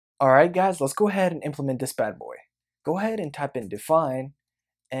Alright guys, let's go ahead and implement this bad boy. Go ahead and type in define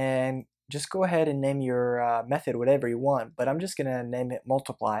and just go ahead and name your method whatever you want, but I'm just gonna name it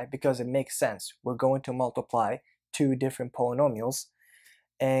multiply because it makes sense. We're going to multiply two different polynomials,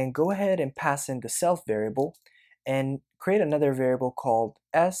 and go ahead and pass in the self variable and create another variable called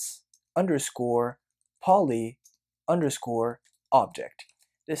s underscore poly underscore object.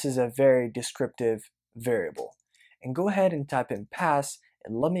 This is a very descriptive variable, and go ahead and type in pass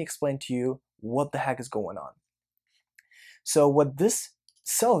and let me explain to you what the heck is going on. So what this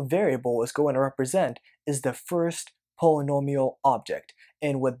self variable is going to represent is the first polynomial object,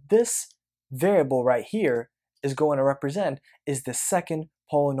 and what this variable right here is going to represent is the second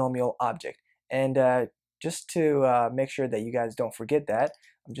polynomial object. And just to make sure that you guys don't forget that,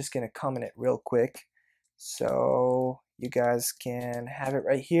 I'm just going to comment it real quick so you guys can have it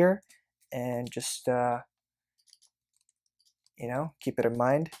right here and just keep it in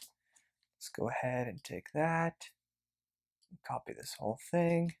mind. Let's go ahead and take that, copy this whole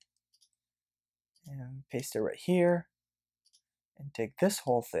thing, and paste it right here, and take this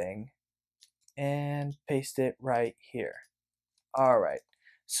whole thing and paste it right here. Alright,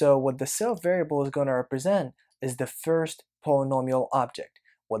 so what the self variable is going to represent is the first polynomial object.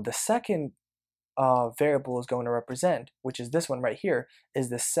 What the second variable is going to represent, which is this one right here, is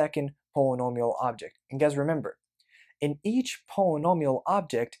the second polynomial object. And guys, remember, in each polynomial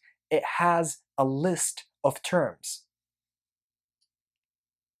object, it has a list of terms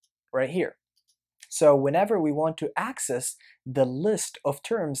right here. So whenever we want to access the list of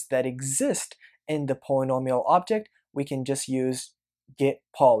terms that exist in the polynomial object, we can just use get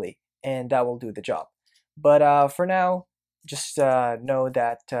poly, and that will do the job. But for now, just know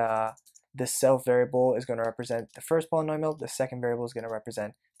that this self variable is going to represent the first polynomial, the second variable is going to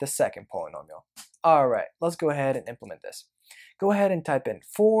represent the second polynomial. Alright, let's go ahead and implement this. Go ahead and type in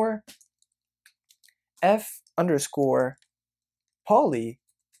for f underscore poly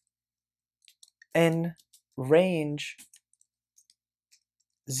in range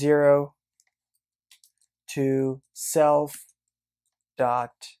 0 to self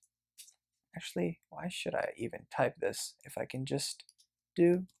dot, actually, why should I even type this if I can just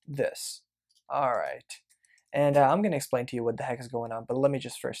do this? Alright, and I'm going to explain to you what the heck is going on, but let me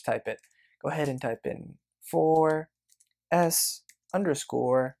just first type it. Go ahead and type in for s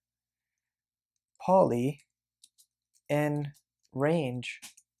underscore poly in range.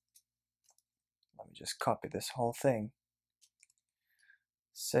 Let me just copy this whole thing,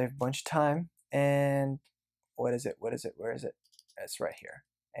 save a bunch of time, and where is it? It's right here.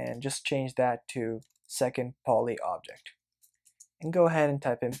 And just change that to second poly object. And go ahead and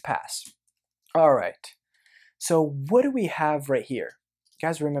type in pass. Alright, so what do we have right here?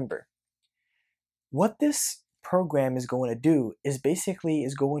 Guys, remember, what this program is going to do is basically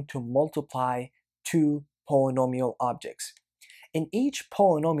going to multiply two polynomial objects. In each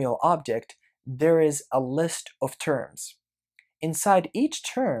polynomial object, there is a list of terms. Inside each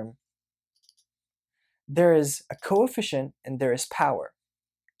term, there is a coefficient and there is power.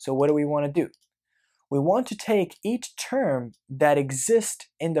 So what do we want to do? We want to take each term that exists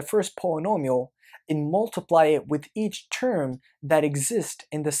in the first polynomial and multiply it with each term that exists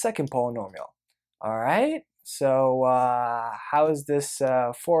in the second polynomial. Alright, so how is this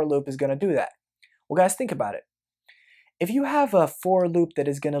for loop is going to do that? Well guys, think about it. If you have a for loop that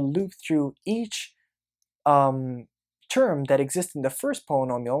is going to loop through each term that exists in the first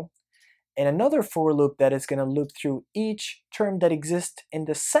polynomial, and another for loop that is going to loop through each term that exists in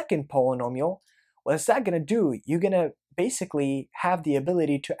the second polynomial, what's that going to do? You're going to basically have the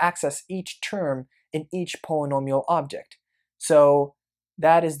ability to access each term in each polynomial object. So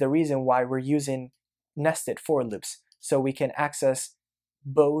that is the reason why we're using nested for loops, so we can access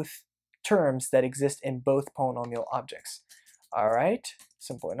both terms that exist in both polynomial objects. Alright,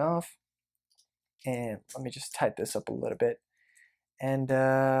 simple enough. And let me just type this up a little bit. And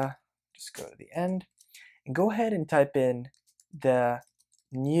just go to the end. And go ahead and type in the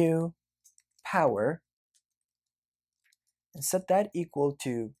new power and set that equal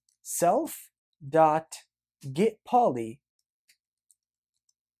to self dot get poly,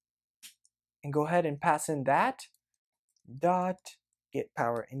 and go ahead and pass in that dot get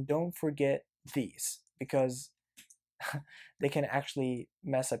power, and don't forget these because they can actually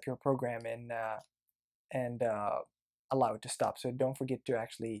mess up your program and allow it to stop. So don't forget to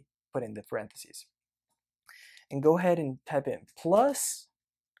actually put in the parentheses, and go ahead and type in plus,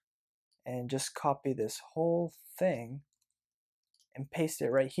 and just copy this whole thing and paste it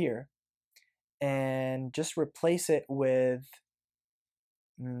right here, and just replace it with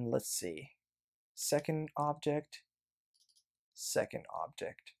let's see, second object,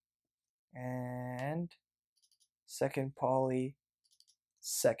 and second poly,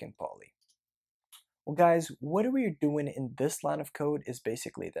 second poly. Well guys, what we're doing in this line of code is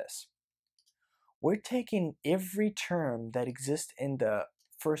basically this. We're taking every term that exists in the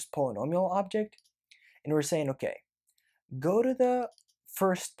first polynomial object and we're saying, okay, go to the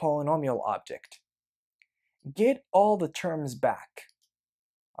first polynomial object, get all the terms back.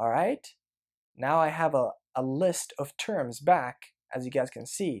 All right, now I have a list of terms back, as you guys can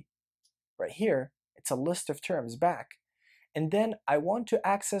see right here. It's a list of terms back. And then I want to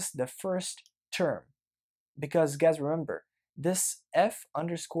access the first term because guys, remember, this f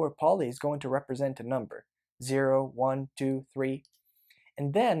underscore poly is going to represent a number 0, 1, 2, 3.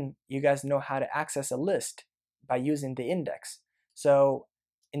 And then you guys know how to access a list by using the index. So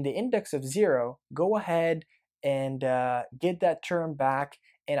in the index of 0, go ahead and get that term back,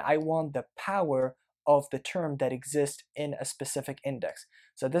 and I want the power of the term that exists in a specific index.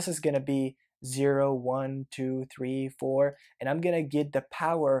 So this is going to be 0, 1, 2, 3, 4, and I'm going to get the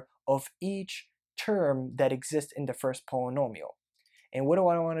power of each term that exists in the first polynomial. And what do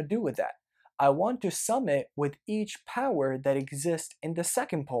I want to do with that? I want to sum it with each power that exists in the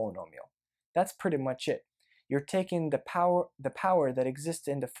second polynomial. That's pretty much it. You're taking the power that exists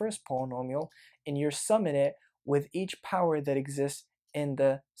in the first polynomial and you're summing it with each power that exists in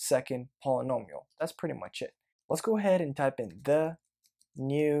the second polynomial. That's pretty much it. Let's go ahead and type in the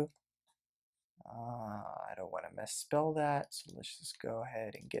new, I don't want to misspell that, so let's just go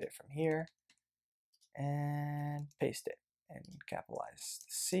ahead and get it from here and paste it and capitalize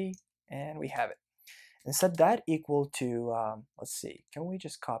the C, and we have it. And set that equal to, let's see, can we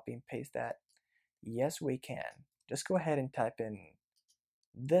just copy and paste that? Yes, we can. Just go ahead and type in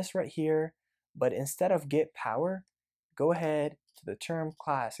this right here, but instead of get power, go ahead to the term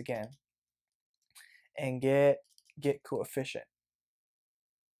class again and get coefficient.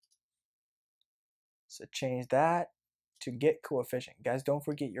 So change that to get coefficient. Guys, don't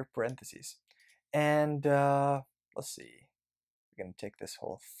forget your parentheses. And let's see, we're going to take this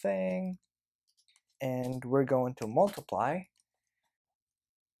whole thing and we're going to multiply.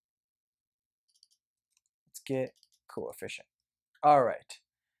 Let's get coefficient. All right,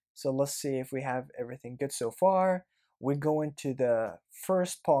 so let's see if we have everything good so far. We're going to the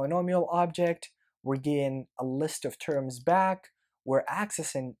first polynomial object. We're getting a list of terms back. We're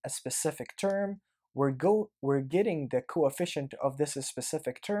accessing a specific term. We're getting the coefficient of this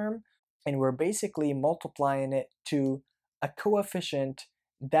specific term, and we're basically multiplying it to a coefficient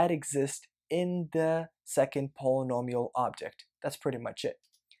that exists in the second polynomial object. That's pretty much it.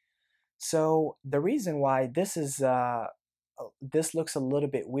 So the reason why this is this looks a little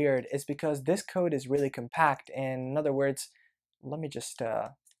bit weird is because this code is really compact. And in other words, let me just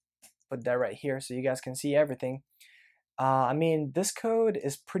put that right here so you guys can see everything. I mean, this code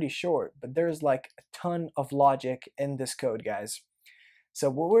is pretty short, but there's like a ton of logic in this code, guys. So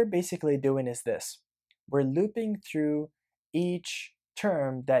what we're basically doing is this. We're looping through each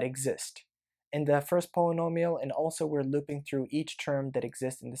term that exists in the first polynomial, and also we're looping through each term that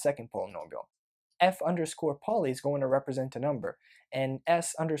exists in the second polynomial. F underscore poly is going to represent a number, and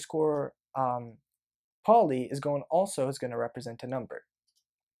S underscore poly is going to represent a number.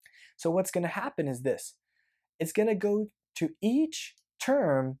 So what's going to happen is this. It's going to go to each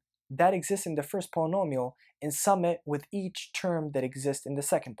term that exists in the first polynomial and sum it with each term that exists in the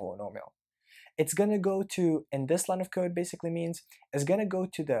second polynomial. It's going to go to, and this line of code basically means, it's going to go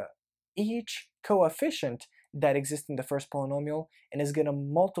to each coefficient that exists in the first polynomial and is going to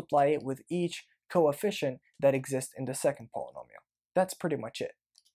multiply it with each coefficient that exists in the second polynomial. That's pretty much it.